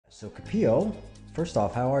So Kapil, first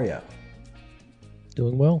off, how are you?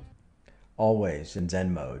 Doing well. Always in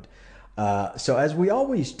Zen mode. So as we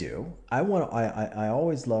always do, I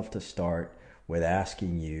always love to start with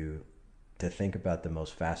asking you to think about the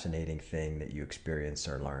most fascinating thing that you experienced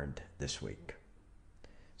or learned this week.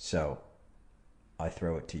 So I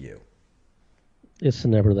throw it to you. It's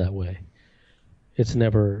never that way. It's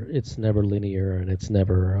never linear, and it's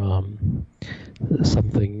never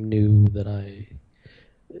something new that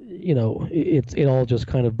it all just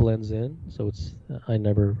kind of blends in. So I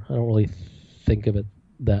don't really think of it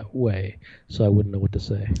that way. So I wouldn't know what to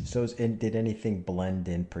say. Did anything blend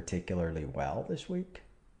in particularly well this week?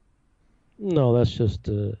 No, that's just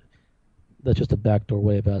a backdoor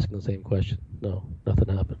way of asking the same question. No,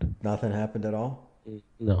 nothing happened. Nothing happened at all.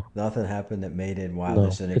 No, Nothing happened that made it, wow, this no.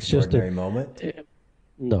 is an It's just a extraordinary moment. eh,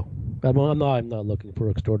 no. I'm not looking for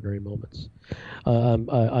extraordinary moments.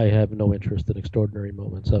 I have no interest in extraordinary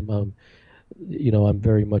moments. I'm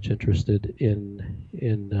very much interested in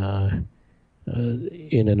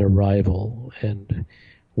an arrival, and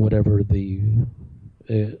whatever the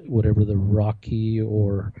whatever the rocky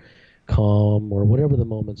or calm or whatever the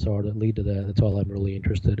moments are that lead to that. That's all I'm really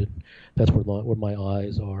interested in. That's where my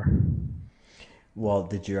eyes are. Well,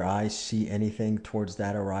 did your eyes see anything towards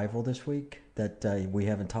that arrival this week that we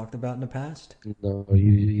haven't talked about in the past? No,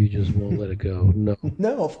 you just won't let it go. No,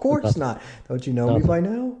 No, of course nothing, not. Don't you know me by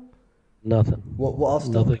nothing, now? nothing, Well,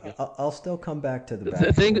 nothing. I'll still come back to the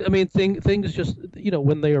Things, backdoor. I mean, things just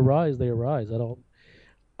when they arise, they arise. I don't,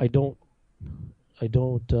 I don't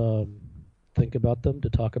think about them to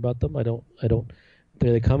talk about them. I don't.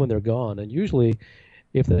 They come and they're gone. And usually,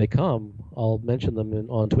 if they come, I'll mention them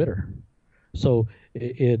on Twitter. So,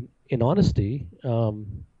 in honesty,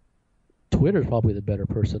 Twitter's probably the better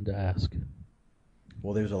person to ask.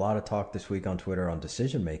 Well, there's a lot of talk this week on Twitter on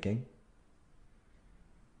decision making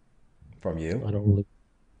from you. I don't really.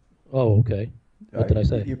 Oh, okay. What did I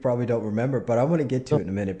say? You probably don't remember, but I want to get to No. it in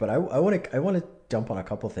a minute. But I want to jump on a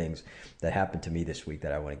couple things that happened to me this week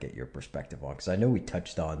that I want to get your perspective on because I know we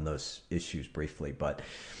touched on those issues briefly, but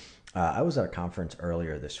I was at a conference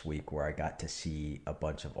earlier this week where I got to see a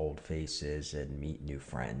bunch of old faces and meet new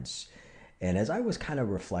friends. And as I was kind of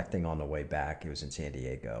reflecting on the way back, it was in San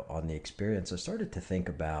Diego, on the experience, I started to think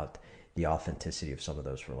about the authenticity of some of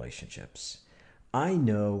those relationships. I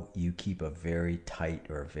know you keep a very tight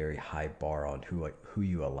or a very high bar on who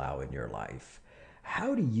you allow in your life.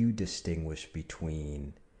 How do you distinguish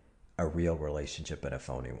between a real relationship and a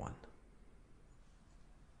phony one?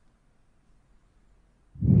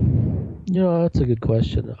 That's a good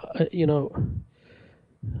question.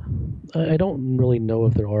 I don't really know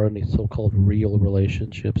if there are any so-called real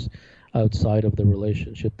relationships outside of the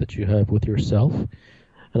relationship that you have with yourself.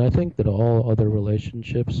 And I think that all other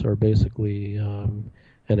relationships are basically an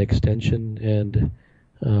extension and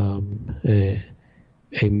a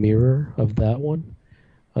mirror of that one.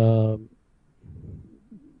 Um,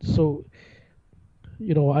 so,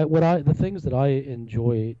 the things that I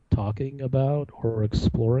enjoy talking about or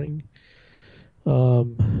exploring,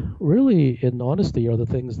 really, in honesty, are the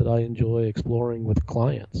things that I enjoy exploring with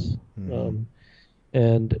clients. Mm-hmm. Um,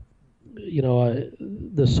 and,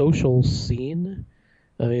 the social scene.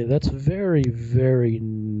 I mean, that's very, very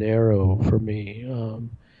narrow for me. I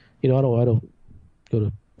don't go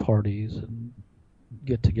to parties and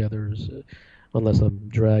get-togethers unless I'm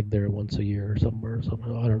dragged there once a year or somewhere.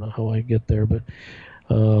 Somehow I don't know how I get there, but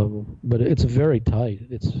it's very tight.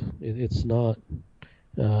 It's not,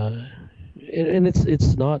 uh, and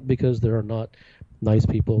it's not because there are not nice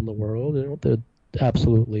people in the world. There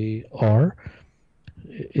absolutely are.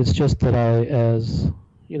 It's just that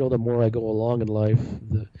the more I go along in life,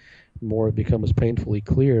 the more it becomes painfully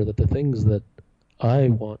clear that the things that I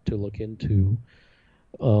want to look into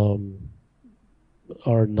um,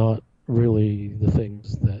 are not really the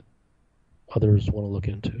things that others want to look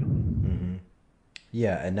into. Mm-hmm.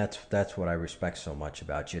 Yeah, and that's what I respect so much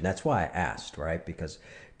about you, and that's why I asked, right? Because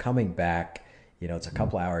coming back, it's a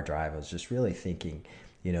couple hour drive. I was just really thinking,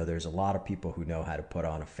 there's a lot of people who know how to put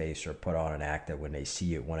on a face or put on an act that when they see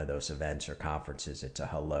you at one of those events or conferences, it's a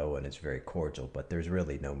hello and it's very cordial, but there's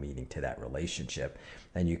really no meaning to that relationship.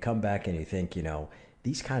 And you come back and you think,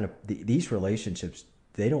 these relationships,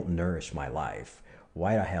 they don't nourish my life.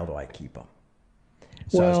 Why the hell do I keep them?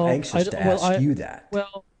 So I was Well, anxious to ask you that.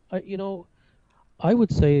 well, I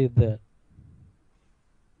would say that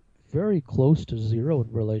very close to zero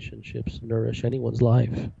relationships nourish anyone's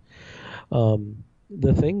life.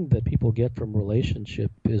 The thing that people get from relationship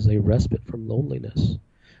is a respite from loneliness.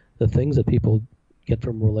 The things that people get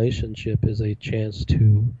from relationship is a chance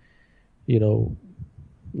to, you know,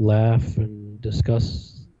 laugh and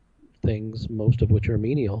discuss things, most of which are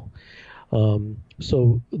menial.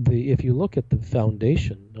 So if you look at the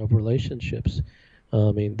foundation of relationships,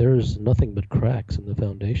 I mean, there's nothing but cracks in the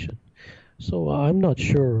foundation. So I'm not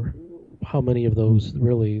sure how many of those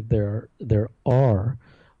really there are.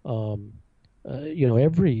 Um,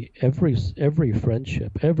 every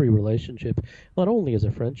friendship, every relationship, not only as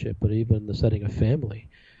a friendship, but even in the setting of family.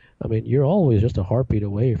 I mean, you're always just a heartbeat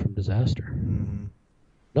away from disaster. Mm-hmm.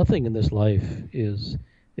 Nothing in this life is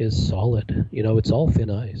solid. It's all thin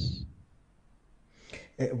ice.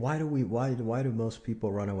 Why do most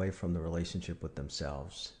people run away from the relationship with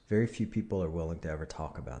themselves? Very few people are willing to ever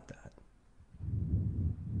talk about that.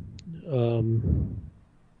 Um,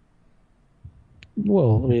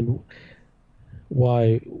 well, I mean,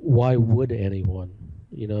 why would anyone?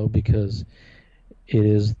 Because it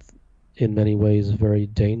is in many ways very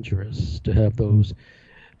dangerous to have those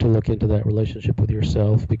to look into that relationship with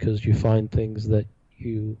yourself, because you find things that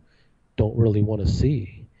you don't really want to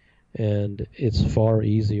see, and it's far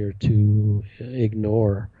easier to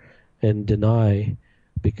ignore and deny,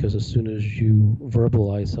 because as soon as you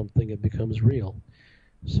verbalize something, it becomes real.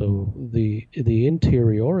 So the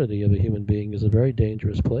interiority of a human being is a very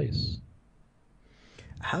dangerous place.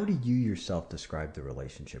 How do you yourself describe the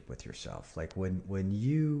relationship with yourself? Like when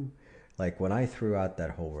I threw out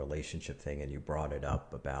that whole relationship thing and you brought it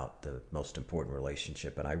up about the most important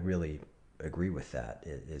relationship, and I really agree with that,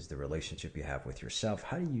 is the relationship you have with yourself.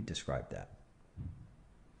 How do you describe that?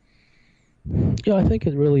 Yeah, I think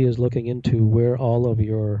it really is looking into where all of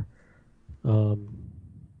your um,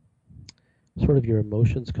 sort of your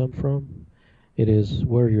emotions come from. It is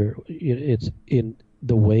where it's in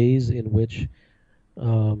the ways in which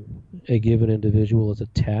a given individual is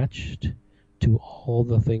attached to all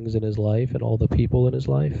the things in his life and all the people in his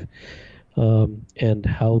life, and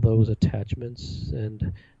how those attachments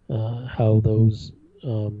and how those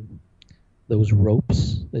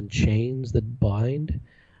ropes and chains that bind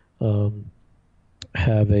um,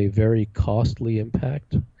 have a very costly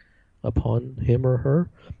impact upon him or her.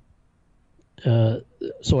 Uh,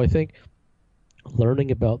 so I think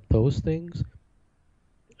learning about those things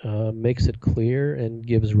makes it clear and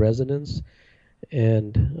gives resonance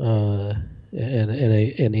and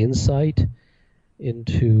an insight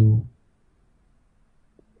into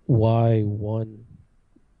why one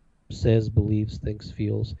says, believes, thinks,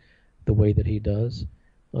 feels the way that he does.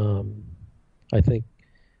 Um, I think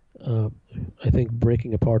uh, I think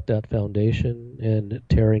breaking apart that foundation and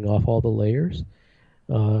tearing off all the layers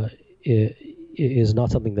uh, is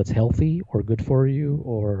not something that's healthy or good for you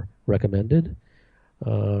or recommended.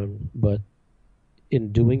 But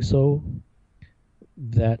in doing so,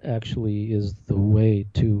 that actually is the way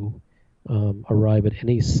to arrive at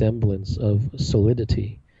any semblance of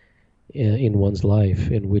solidity in one's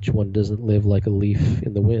life, in which one doesn't live like a leaf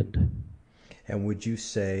in the wind. And would you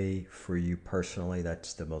say for you personally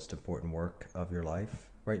that's the most important work of your life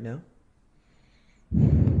right now?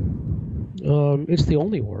 It's the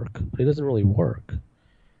only work, but it doesn't really work.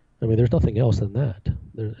 I mean, there's nothing else than that.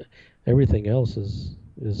 Everything else is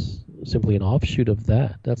simply an offshoot of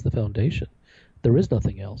that. That's the foundation. There is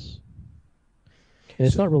nothing else, and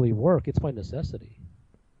it's So, not really work. It's by necessity.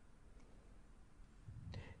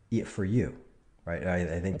 yeah, for you, right?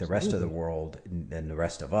 I think the rest of the Absolutely. world and the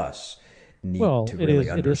rest of us need Well, to it really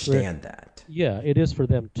is. It is for. understand that. Yeah, it is for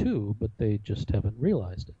them too, but they just haven't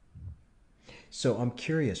realized it. So I'm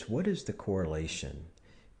curious, what is the correlation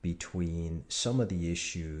between some of the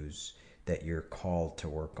issues that you're called to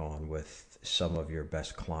work on with some of your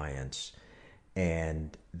best clients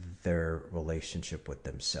and their relationship with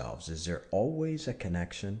themselves? Is there always a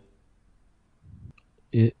connection,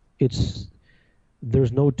 It's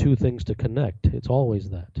there's no two things to connect. It's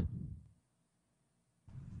always that.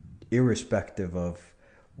 irrespective of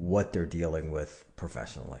what they're dealing with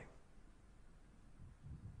professionally?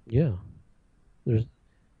 Yeah. There's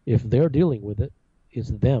If they're dealing with it, it's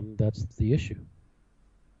them that's the issue.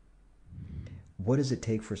 What does it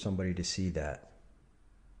take for somebody to see that?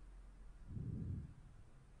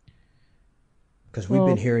 Because we've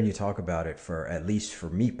been Um, hearing you talk about it for, at least for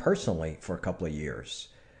me personally, for a couple of years,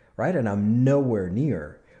 right? And I'm nowhere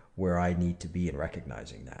near where I need to be in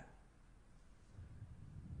recognizing that.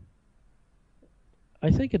 I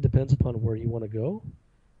think it depends upon where you want to go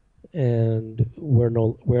and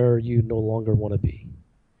where you no longer want to be.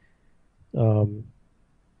 Um,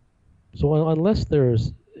 so unless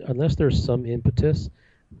there's some impetus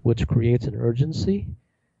which creates an urgency,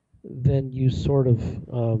 then you sort of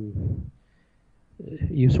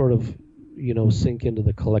sink into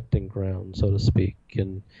the collecting ground, so to speak,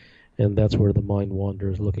 and that's where the mind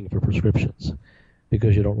wanders looking for prescriptions.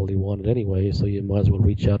 because you don't really want it anyway, so you might as well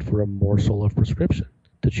reach out for a morsel of prescription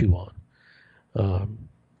to chew on. Um,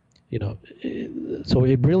 so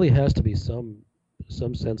it really has to be some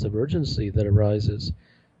sense of urgency that arises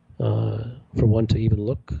for one to even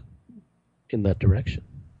look in that direction.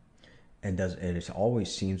 And it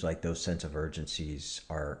always seems like those sense of urgencies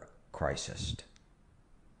are crisis,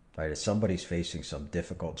 right? If somebody's facing some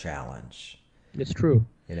difficult challenge, It's true.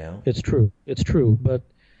 you know. It's true. It's true. But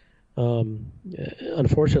um,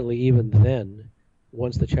 unfortunately, even then,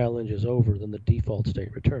 once the challenge is over, then the default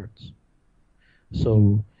state returns.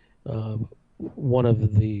 So uh, one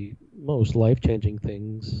of the most life-changing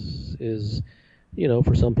things is,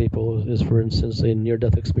 for some people, is for instance a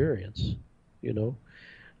near-death experience. You know,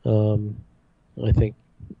 um, I think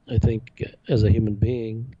I think as a human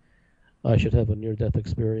being, I should have a near-death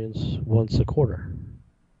experience once a quarter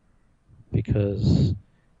because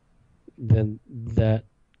then that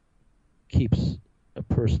keeps a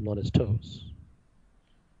person on his toes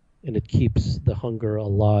and it keeps the hunger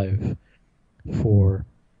alive for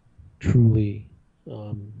truly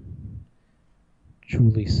um,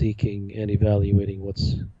 truly seeking and evaluating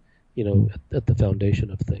what's at the foundation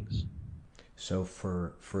of things. So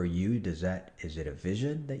for you, is it a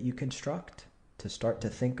vision that you construct to start to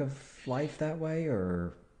think of life that way,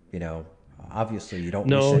 or you know, obviously you don't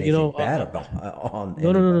wish No, anything bad about on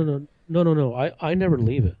no, no, no, no, anybody. no, no, no, no. I never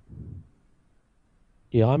leave it.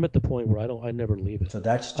 Yeah, I'm at the point where I never leave it. So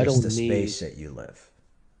that's I just the don't need space that you live.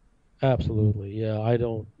 absolutely. Yeah, I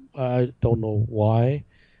don't know why,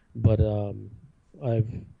 but I've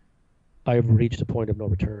I've reached a point of no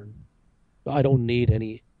return. I don't need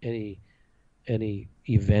any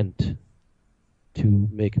event to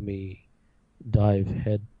make me dive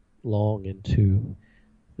headlong into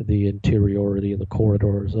the interiority and the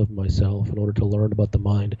corridors of myself in order to learn about the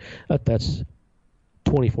mind. That's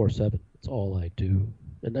 24/7. It's all I do,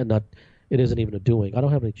 and not it isn't even a doing. I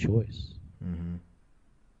don't have any choice. Hmm.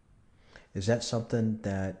 Is that something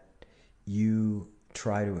that you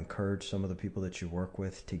try to encourage some of the people that you work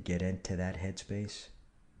with to get into that headspace?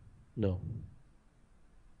 No,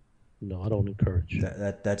 no, I don't encourage.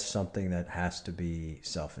 That's something that has to be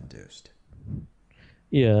self-induced.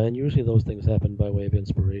 Yeah, and usually those things happen by way of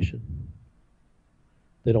inspiration.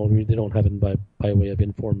 They don't happen by way of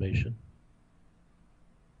information.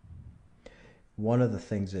 One of the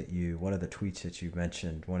tweets that you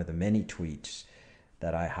mentioned, one of the many tweets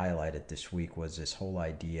that I highlighted this week was this whole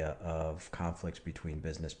idea of conflicts between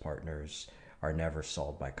business partners are never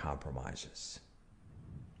solved by compromises.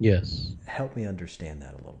 Yes. Help me understand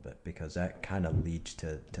that a little bit because that kind of leads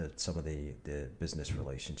to some of the business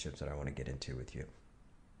relationships that I want to get into with you.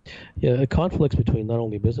 Yeah, conflicts between not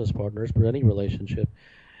only business partners but any relationship.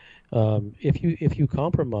 If you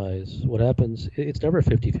compromise, what happens? It's never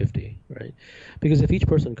 50-50, right? Because if each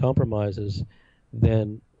person compromises,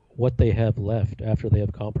 then what they have left after they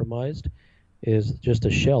have compromised is just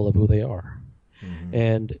a shell of who they are,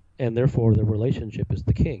 Mm-hmm. and therefore the relationship is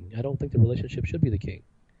the king. I don't think the relationship should be the king,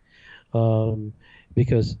 um,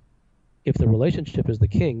 because if the relationship is the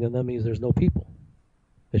king, then that means there's no people.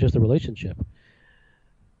 It's just a relationship.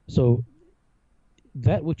 So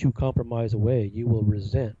that which you compromise away, you will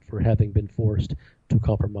resent for having been forced to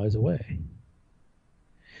compromise away.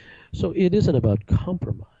 So it isn't about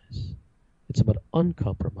compromise; it's about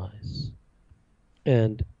uncompromise,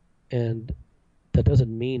 and and that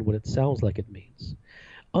doesn't mean what it sounds like it means.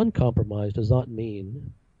 Uncompromised does not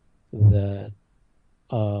mean that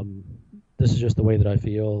um, this is just the way that I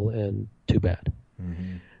feel and too bad.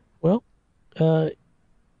 Mm-hmm. Well, uh,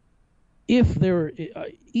 if there,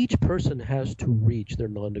 each person has to reach their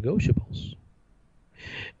non-negotiables.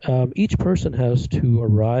 Each person has to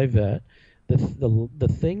arrive at the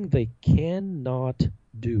thing they cannot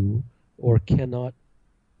do or cannot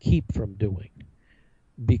keep from doing.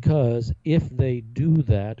 Because if they do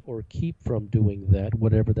that or keep from doing that,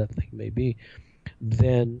 whatever that thing may be,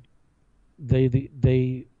 then they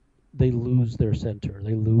lose their center,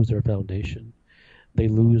 they lose their foundation, they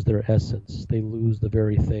lose their essence, they lose the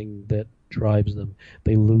very thing that drives them,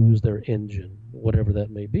 they lose their engine, whatever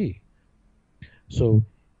that may be. So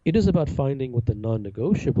it is about finding what the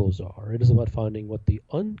non-negotiables are. It is about finding what the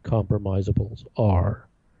uncompromisables are,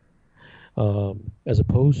 as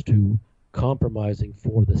opposed to compromising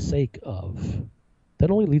for the sake of. That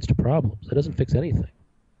only leads to problems. That doesn't fix anything.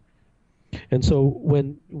 And so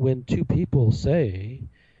when two people say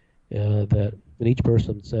that, and each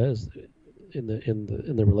person says in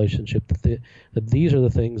the relationship that these are the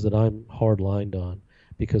things that I'm hard lined on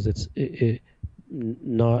because it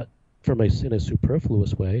not from in a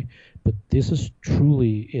superfluous way, but this is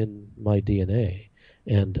truly in my DNA,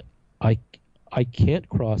 and I I can't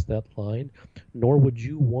cross that line, nor would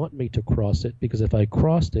you want me to cross it, because if I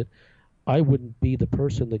crossed it, I wouldn't be the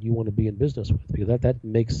person that you want to be in business with, because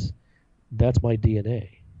that's my DNA.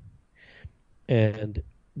 And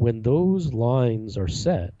when those lines are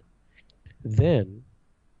set, then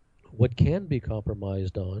what can be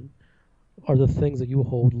compromised on are the things that you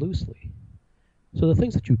hold loosely. So the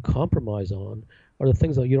things that you compromise on are the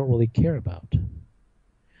things that you don't really care about.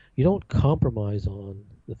 You don't compromise on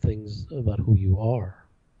the things about who you are.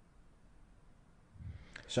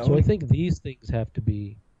 So I So want I to. think these things have to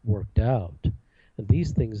be worked out, and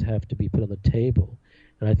these things have to be put on the table.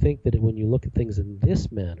 And I think that when you look at things in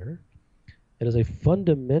this manner, it is a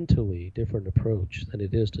fundamentally different approach than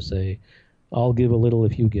it is to say, I'll give a little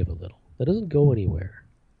if you give a little. That doesn't go anywhere.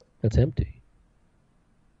 That's empty.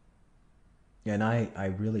 And I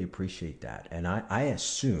really appreciate that. And I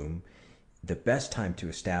assume the best time to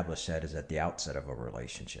establish that is at the outset of a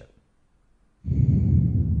relationship.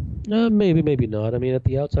 Maybe, maybe not. I mean, at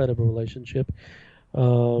the outside of a relationship,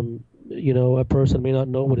 a person may not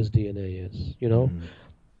know what his DNA is,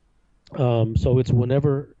 Mm-hmm. So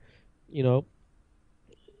you know,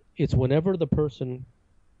 it's whenever the person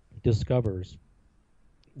discovers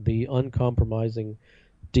the uncompromising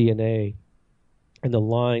DNA and the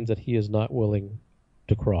lines that he is not willing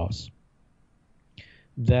to cross.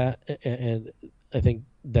 And I think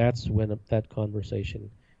that's when that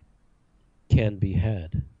conversation can be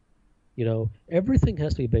had. Everything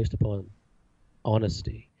has to be based upon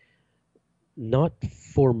honesty, not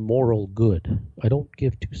for moral good. I don't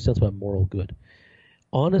give two cents about moral good.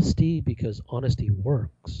 Honesty, because honesty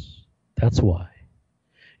works. That's why.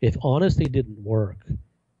 If honesty didn't work,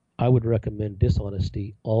 I would recommend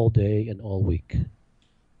dishonesty all day and all week.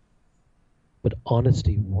 But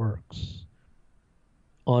honesty works.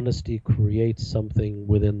 Honesty creates something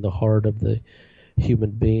within the heart of the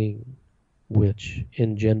human being which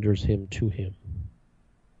engenders him to him.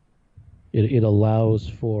 It allows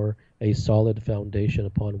for a solid foundation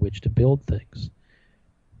upon which to build things,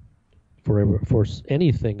 for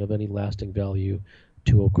anything of any lasting value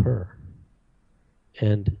to occur.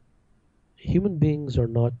 And human beings are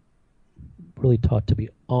not really taught to be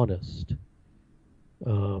honest.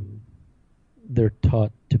 Um, they're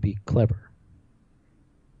taught to be clever.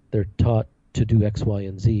 They're taught to do X, Y,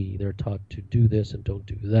 and Z. They're taught to do this and don't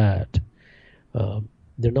do that.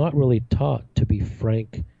 They're not really taught to be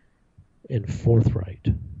frank and forthright.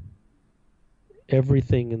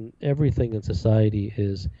 Everything in society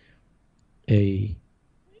is a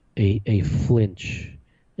a flinch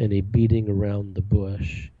and a beating around the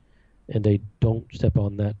bush, and they don't step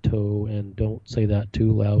on that toe and don't say that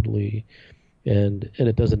too loudly. And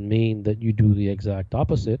it doesn't mean that you do the exact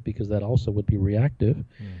opposite, because that also would be reactive.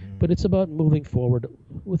 Mm-hmm. But it's about moving forward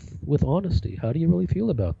with honesty. How do you really feel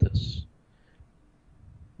about this?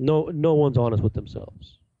 No one's honest with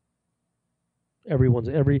themselves.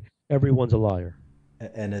 Everyone's a liar.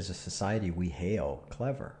 And as a society, we hail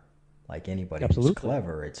clever. Like anybody who's Absolutely.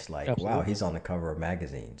 clever, it's like, wow, Absolutely. he's on the cover of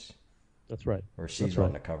magazines That's right. or That's she's on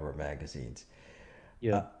right. the cover of magazines.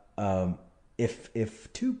 Yeah. Um,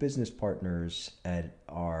 if two business partners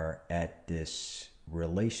are at this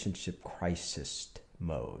relationship crisis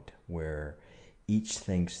mode where each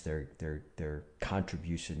thinks their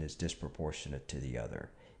contribution is disproportionate to the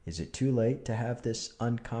other, is it too late to have this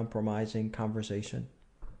uncompromising conversation?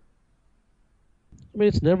 I mean,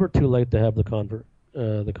 it's never too late to have the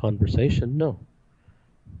conversation. No.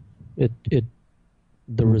 It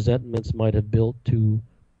the resentments might have built to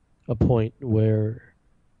a point where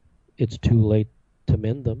it's too late to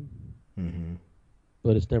mend them, Mm-hmm.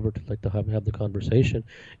 but it's never too late to have the conversation,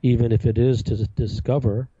 even if it is to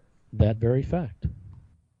discover that very fact.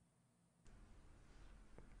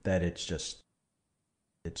 That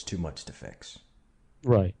it's too much to fix.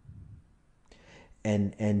 Right.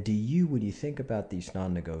 And do you, when you think about these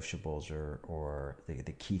non-negotiables or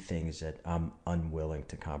the key things that I'm unwilling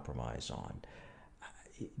to compromise on,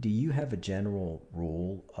 do you have a general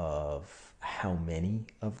rule of how many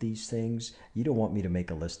of these things? You don't want me to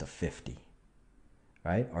make a list of 50,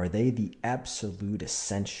 right? Are they the absolute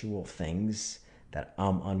essential things that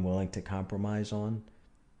I'm unwilling to compromise on?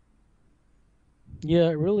 Yeah,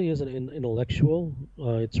 it really is an intellectual.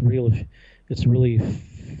 It's really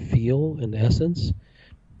feel and essence.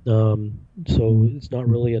 So it's not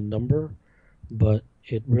really a number, but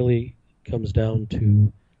it really comes down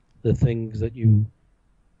to the things that you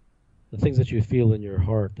the things that you feel in your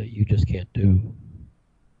heart that you just can't do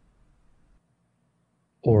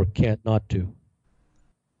or can't not do.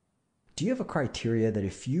 Do you have a criteria that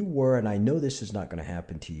if you were, and I know this is not going to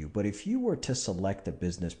happen to you, but if you were to select a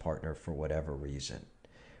business partner for whatever reason,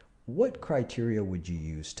 What criteria would you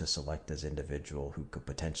use to select this individual who could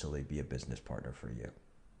potentially be a business partner for you?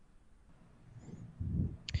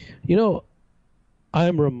 You know,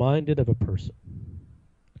 I'm reminded of a person,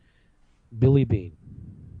 Billy Bean.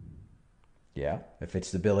 Yeah, if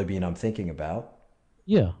it's the Billy Bean I'm thinking about.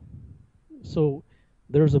 Yeah. So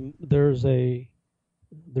there's a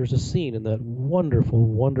scene in that wonderful,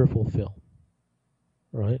 wonderful film,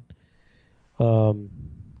 right? Um,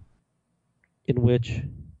 in which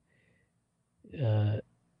uh,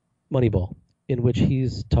 Moneyball, in which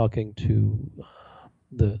he's talking to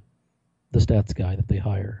the the stats guy that they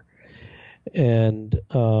hire, and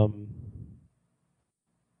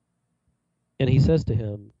and he says to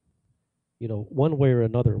him, one way or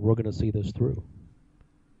another, we're going to see this through.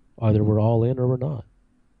 Either we're all in or we're not.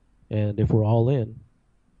 And if we're all in,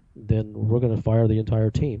 then we're going to fire the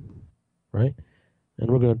entire team, right?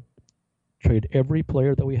 And we're going to trade every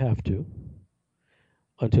player that we have to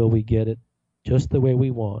until we get it just the way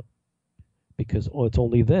we want, because it's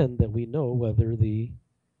only then that we know whether the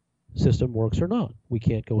system works or not. We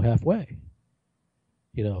can't go halfway.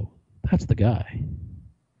 You know, that's the guy.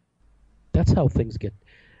 That's how things get.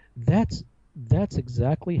 That's that's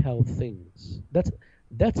exactly how things.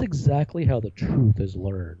 That's exactly how the truth is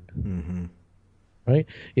learned, Mm-hmm. right?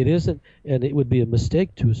 It isn't, and it would be a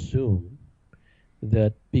mistake to assume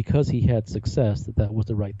that because he had success that that was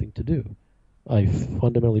the right thing to do. I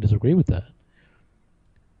fundamentally disagree with that.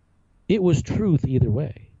 It was truth either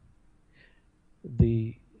way.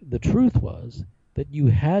 The truth was that you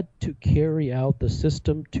had to carry out the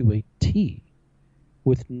system to a T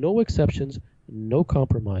with no exceptions, no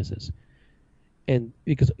compromises. And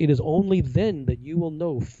because it is only then that you will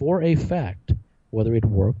know for a fact whether it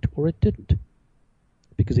worked or it didn't.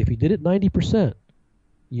 Because if you did it 90%,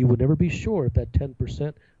 you would never be sure if that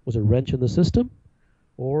 10% was a wrench in the system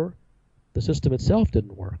or the system itself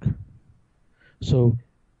didn't work. So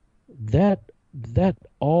that that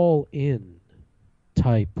all in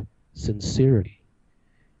type sincerity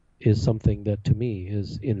is something that to me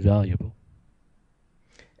is invaluable.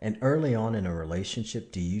 And early on in a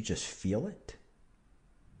relationship, do you just feel it?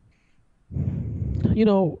 You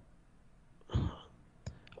know,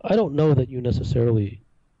 I don't know that you necessarily,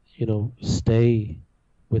 stay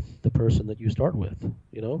with the person that you start with,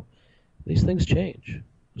 These things change.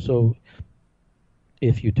 So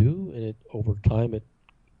if you do, and over time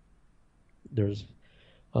there's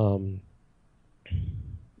um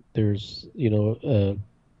there's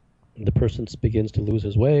the person begins to lose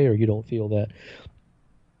his way, or you don't feel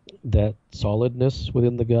that solidness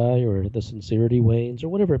within the guy, or the sincerity wanes, or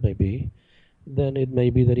whatever it may be, then it may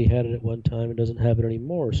be that he had it at one time and doesn't have it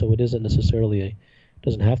anymore. So it isn't necessarily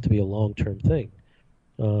doesn't have to be a long-term thing.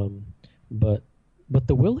 Um, but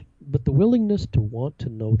the willingness to want to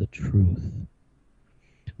know the truth,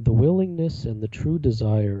 the willingness and the true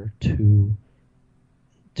desire to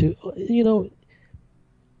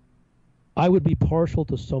I would be partial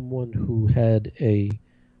to someone who had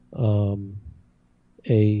um,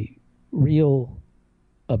 a real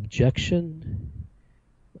objection,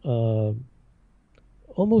 uh,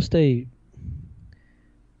 almost a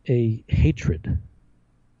hatred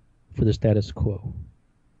for the status quo.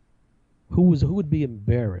 Who would be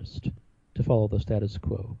embarrassed to follow the status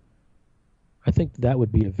quo? I think that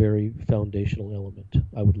would be a very foundational element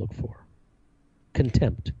I would look for.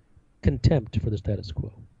 Contempt, contempt for the status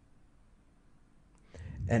quo.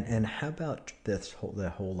 And how about the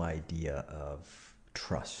whole idea of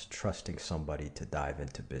trusting somebody to dive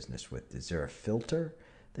into business with? Is there a filter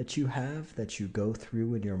that you have that you go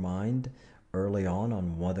through in your mind early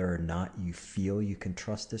on whether or not you feel you can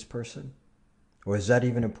trust this person? Or is that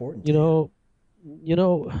even important You to you? know, you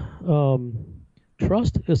know,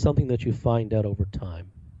 trust is something that you find out over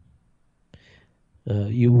time.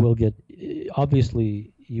 You will get,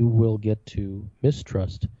 obviously, you will get to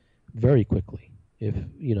mistrust very quickly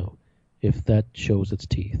if that shows its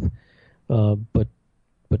teeth.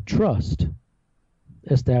 But trust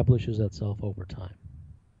establishes itself over time.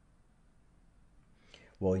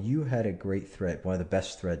 Well, you had a great thread. One of the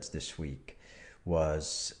best threads this week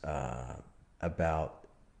was about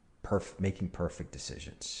making perfect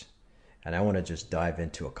decisions. And I want to just dive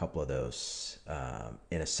into a couple of those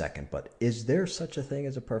in a second. But is there such a thing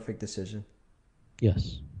as a perfect decision?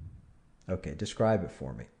 Yes, Okay, describe it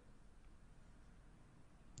for me.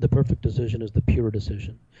 the perfect decision is the pure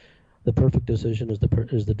decision. The perfect decision is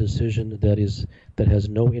the decision that has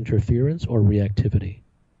no interference or reactivity.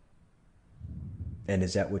 And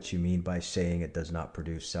is that what you mean by saying it does not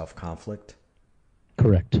produce self conflict?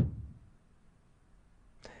 Correct.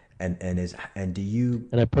 And do you?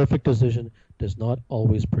 And a perfect decision does not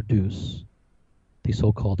always produce the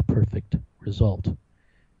so-called perfect result.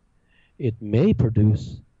 It may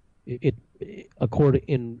produce,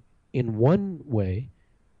 according in one way,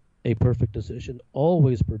 a perfect decision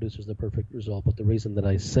always produces the perfect result. But the reason that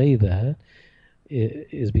I say that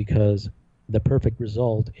is because the perfect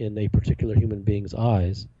result in a particular human being's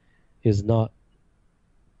eyes is not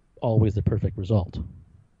always the perfect result.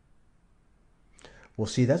 Well,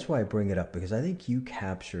 see, that's why I bring it up, because I think you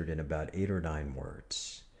captured in about 8 or 9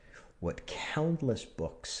 words what countless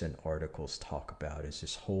books and articles talk about is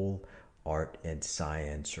this whole art and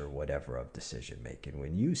science or whatever of decision making.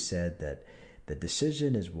 When you said that the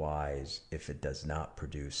decision is wise if it does not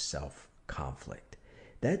produce self conflict,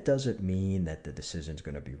 that doesn't mean that the decision is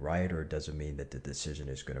going to be right, or it doesn't mean that the decision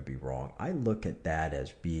is going to be wrong. I look at that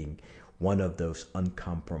as being one of those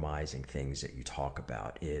uncompromising things that you talk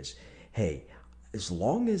about is, hey, as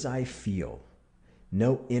long as I feel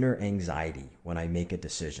no inner anxiety when I make a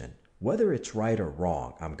decision, whether it's right or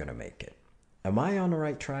wrong, I'm going to make it. Am I on the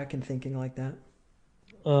right track in thinking like that?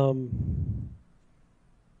 Um,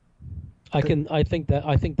 I think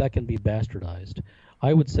that can be bastardized.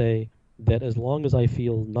 I would say that as long as I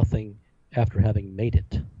feel nothing after having made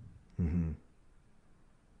it, Mm-hmm.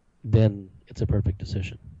 then it's a perfect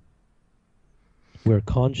decision. Where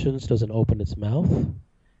conscience doesn't open its mouth,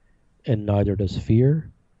 and neither does fear,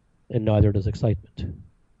 and neither does excitement.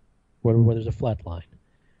 Where there's a flat line,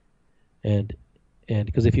 and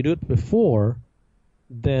because if you do it before,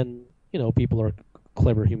 then people are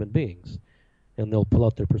clever human beings, and they'll pull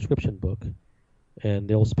out their prescription book, and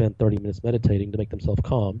they'll spend 30 minutes meditating to make themselves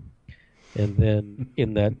calm, and then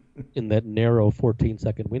in that narrow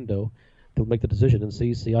 14-second window, they'll make the decision and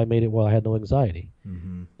see, I made it while I had no anxiety,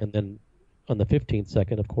 Mm-hmm. and then on the 15th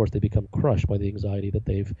second, of course, they become crushed by the anxiety that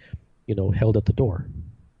they've held at the door.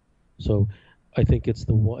 So I think it's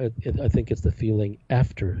the feeling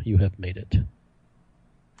after you have made it.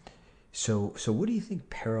 So what do you think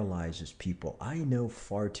paralyzes people? I know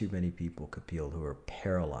far too many people, Kapil, who are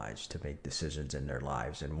paralyzed to make decisions in their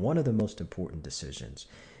lives. And one of the most important decisions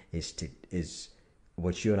is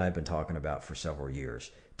what you and I have been talking about for several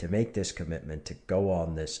years, to make this commitment to go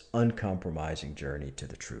on this uncompromising journey to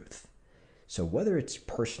the truth. So whether it's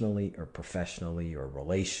personally or professionally or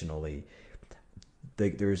relationally,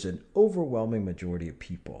 there's an overwhelming majority of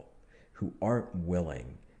people who aren't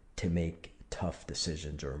willing to make tough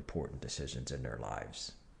decisions or important decisions in their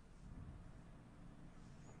lives.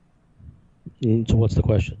 So what's the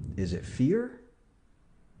question? Is it fear?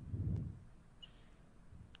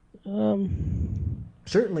 Um,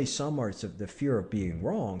 Certainly, some are the fear of being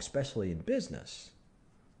wrong, especially in business.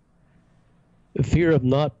 Fear of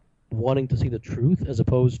not wanting to see the truth as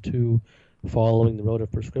opposed to following the road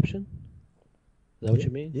of prescription. Is that what Yeah,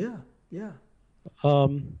 you mean? yeah, yeah.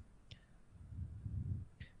 Um,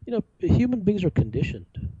 Human beings are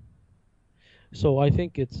conditioned. So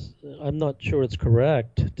I'm not sure it's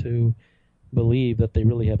correct to believe that they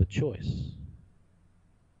really have a choice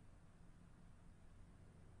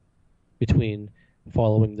between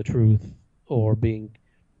following the truth or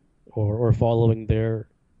or following their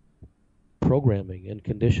programming and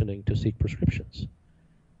conditioning to seek prescriptions.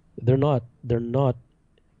 They're not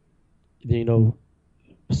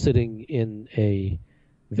sitting in a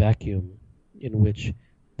vacuum in which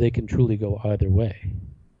they can truly go either way.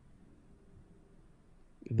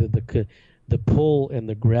 The pull and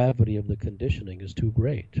the gravity of the conditioning is too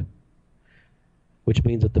great, which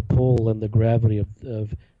means that the pull and the gravity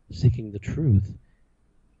of seeking the truth,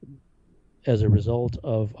 as a result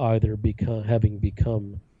of either having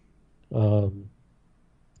become um,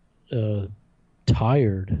 uh,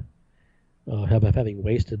 tired, having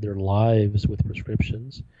wasted their lives with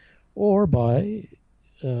prescriptions, or by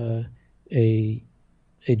uh, a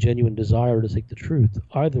genuine desire to seek the truth.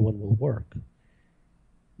 Either one will work,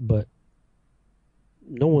 but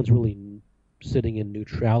no one's really sitting in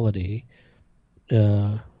neutrality,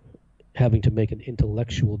 uh, having to make an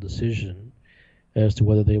intellectual decision as to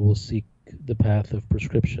whether they will seek the path of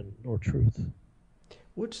prescription or truth.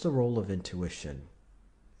 What's the role of intuition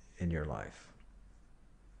in your life?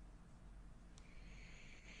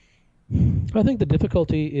 I think the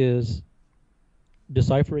difficulty is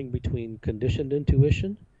deciphering between conditioned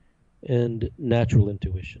intuition and natural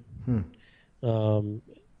intuition. Hmm. Um,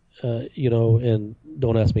 and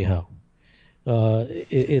don't ask me how.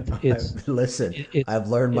 Listen, It's I've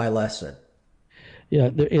learned it, my lesson. yeah.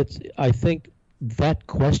 I think that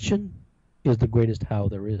question is the greatest how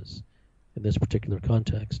there is in this particular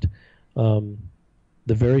context. Um,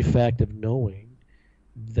 the very fact of knowing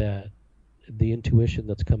that the intuition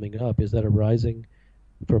that's coming up is that arising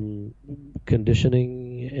from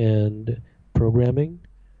conditioning and programming,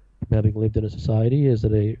 from having lived in a society? Is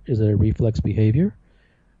it a reflex behavior,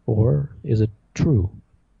 or is it true?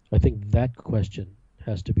 I think that question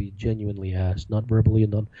has to be genuinely asked, not verbally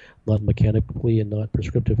and not mechanically and not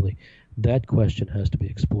prescriptively. That question has to be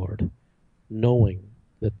explored, knowing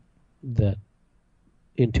that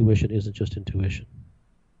intuition isn't just intuition.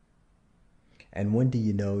 And when do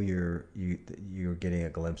you know you're getting a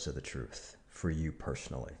glimpse of the truth for you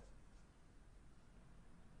personally?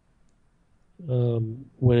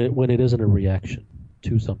 When it isn't a reaction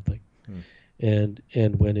to something, Hmm.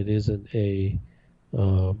 and when it isn't a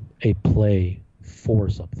play for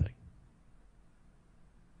something,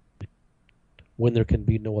 when there can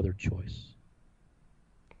be no other choice.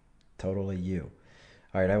 Totally you.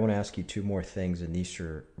 All right, I want to ask you two more things, and these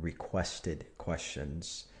are requested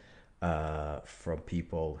questions from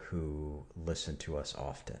people who listen to us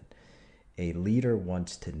often. A leader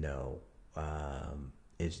wants to know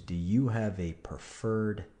is do you have a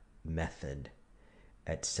preferred method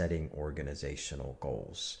at setting organizational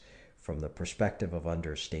goals from the perspective of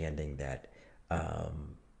understanding that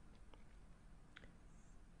um,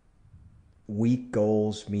 weak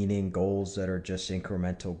goals, meaning goals that are just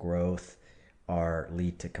incremental growth, are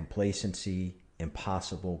lead to complacency.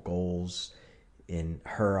 Impossible goals, in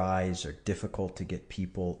her eyes, are difficult to get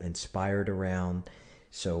people inspired around.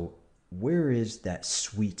 So, where is that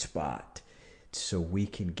sweet spot so we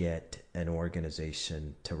can get an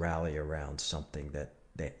organization to rally around something that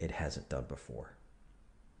it hasn't done before?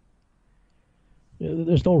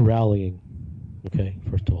 There's no rallying. Okay,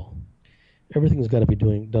 first of all, everything's got to be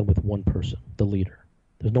done with one person, the leader.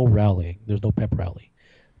 There's no rallying. There's no pep rally.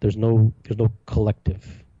 There's no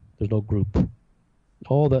collective. There's no group.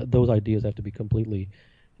 All those ideas have to be completely,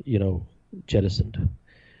 jettisoned.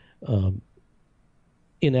 Um,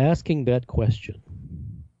 in asking that question,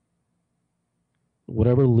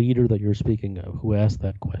 whatever leader that you're speaking of who asked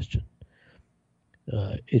that question,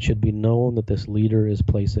 it should be known that this leader is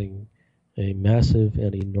placing a massive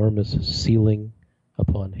and enormous ceiling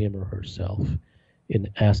upon him or herself in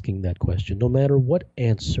asking that question, no matter what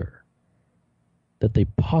answer that they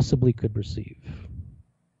possibly could receive.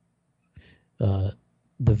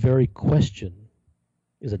 The very question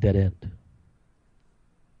is a dead end.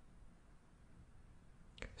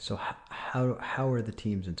 So how are the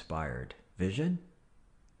teams inspired? Vision?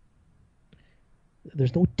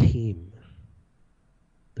 There's no team.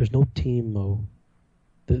 There's no team, Mo.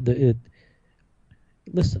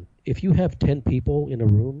 Listen, if you have 10 people in a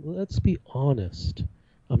room, let's be honest.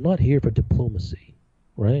 I'm not here for diplomacy,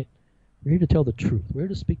 right? We're here to tell the truth. We're here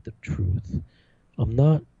to speak the truth. I'm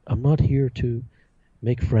not here to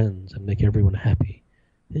make friends and make everyone happy.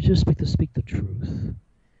 It's just speak the truth.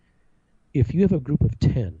 If you have a group of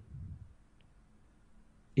 10,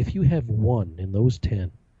 if you have one in those 10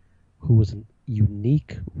 who is a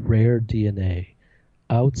unique, rare DNA,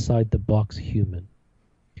 outside the box human,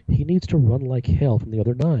 he needs to run like hell from the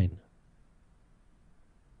other 9.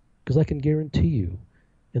 Because I can guarantee you,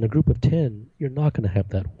 in a group of 10, you're not going to have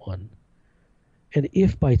that one. And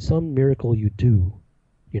if by some miracle you do,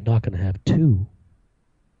 you're not going to have 2.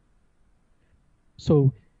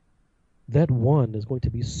 So that one is going to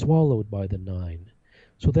be swallowed by the 9.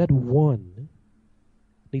 So that one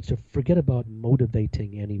needs to forget about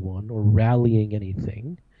motivating anyone or rallying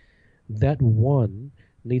anything. That one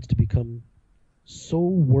needs to become so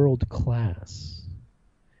world class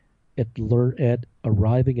at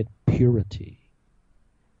arriving at purity,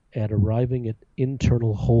 at arriving at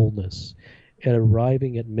internal wholeness, at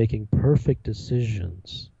arriving at making perfect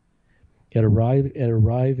decisions, at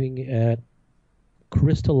arriving at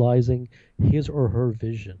crystallizing his or her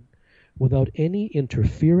vision without any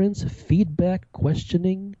interference, feedback,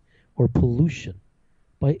 questioning, or pollution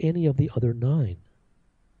by any of the other 9.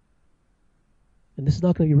 And this is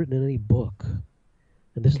not going to be written in any book.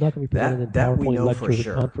 And this is not going to be presented in That we PowerPoint know for lectures or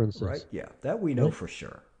sure, conferences. right? Yeah, that we know Right? for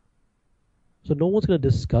sure. So no one's going to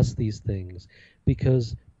discuss these things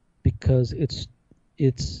because it's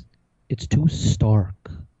too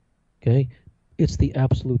stark. Okay? It's the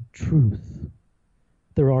absolute truth.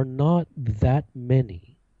 There are not that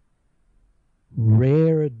many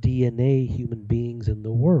rare DNA human beings in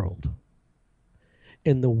the world.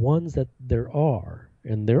 And the ones that there are,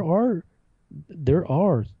 and there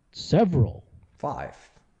are several.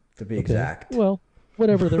 5, to be Okay. exact. Well,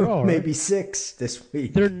 whatever there are. Maybe 6 this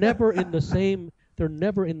week. They're never in the same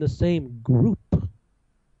group.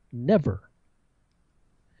 Never.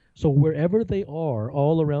 So wherever they are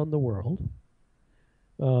all around the world,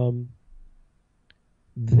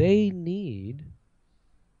 they need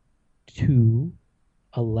to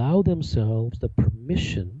allow themselves the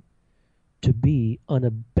permission to be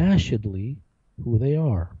unabashedly who they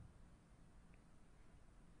are.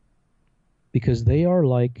 because they are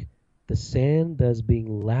like the sand that is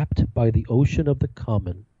being lapped by the ocean of the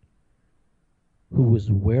common, who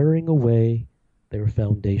is wearing away their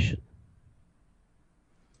foundation.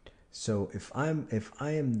 So if I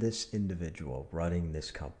am this individual running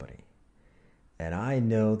this company, and I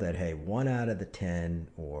know that, hey, 1 out of the 10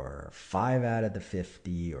 or 5 out of the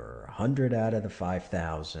 50 or 100 out of the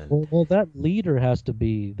 5,000. Well, that leader has to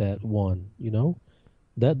be that one, you know?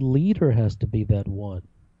 That leader has to be that one.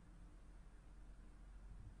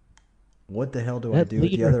 What the hell do I That do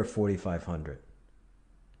with the leader, other 4,500?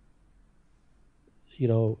 you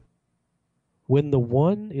know, when the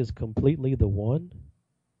one is completely the one,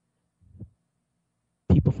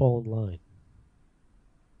 people fall in line.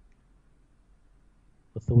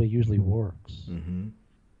 That's the way it usually works. Mm-hmm.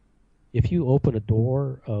 If you open a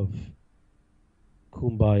door of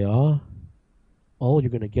kumbaya, all you're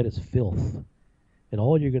going to get is filth. And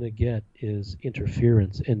all you're going to get is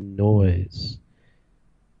interference and noise.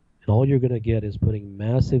 And all you're going to get is putting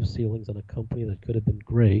massive ceilings on a company that could have been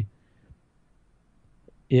great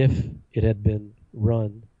if it had been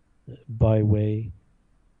run by way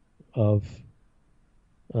of,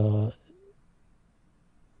 uh,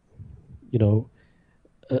 you know,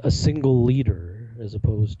 a single leader as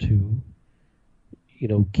opposed to,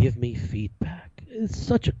 give me feedback. It's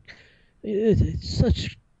such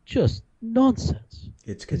just nonsense.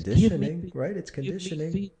 It's Just conditioning, right? It's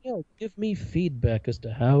conditioning. give me feedback as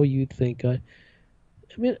to how you think I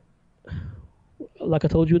mean, like I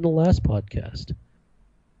told you in the last podcast,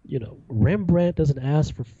 Rembrandt doesn't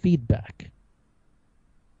ask for feedback.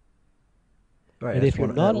 Right. And if you're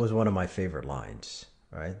That not a, was one of my favorite lines,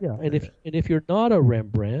 right? yeah, and if you're not a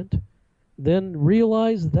Rembrandt, then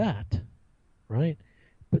realize that, right?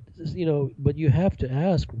 But you have to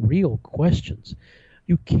ask real questions.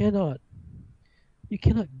 You cannot you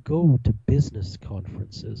cannot go to business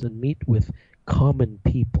conferences and meet with common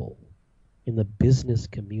people in the business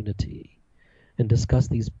community and discuss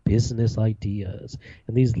these business ideas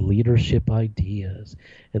and these leadership ideas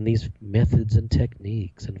and these methods and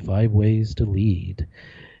techniques and 5 ways to lead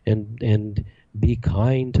and be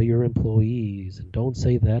kind to your employees and don't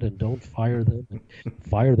say that and don't fire them and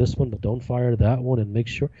fire this one but don't fire that one and make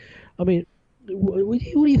sure. I mean, what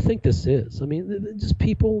do you think this is? I mean, just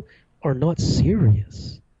people are not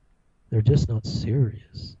serious. They're just not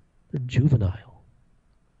serious. They're juvenile.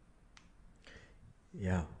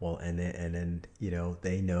 Yeah, well, and then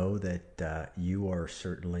they know that you are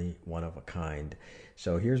certainly one of a kind.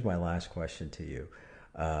 So here's my last question to you.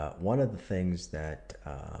 One of the things that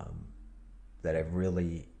I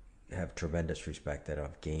really have tremendous respect that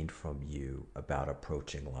I've gained from you about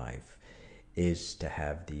approaching life is to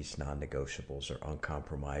have these non-negotiables or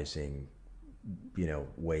uncompromising,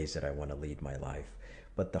 ways that I want to lead my life.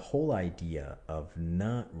 But the whole idea of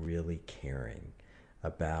not really caring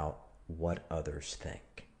about what others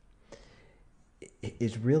think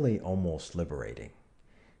is really almost liberating.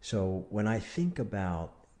 So when I think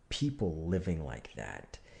about people living like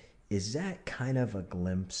that, is that kind of a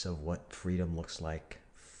glimpse of what freedom looks like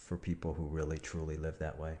for people who really truly live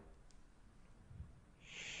that way?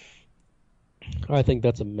 I think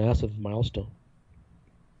that's a massive milestone.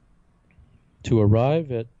 To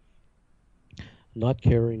arrive at not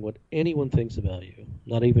caring what anyone thinks about you,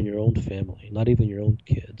 not even your own family, not even your own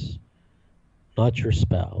kids, not your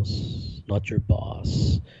spouse, not your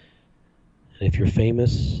boss. And if you're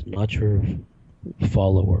famous, not your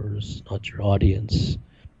followers, not your audience,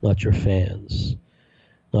 not your fans,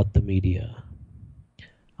 not the media.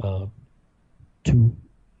 Uh, to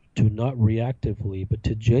not reactively, but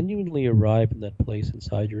to genuinely arrive in that place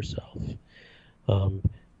inside yourself, um,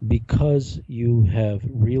 because you have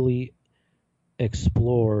really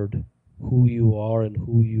explored who you are and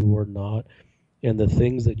who you are not, and the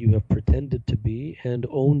things that you have pretended to be and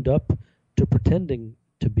owned up to pretending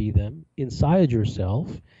to be them inside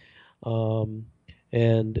yourself, um,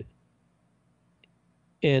 and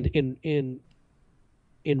and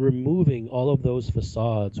in removing all of those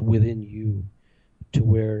facades within you to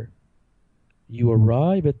where you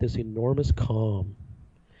arrive at this enormous calm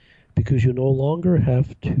because you no longer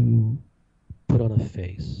have to put on a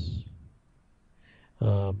face.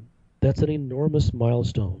 That's an enormous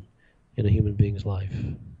milestone in a human being's life.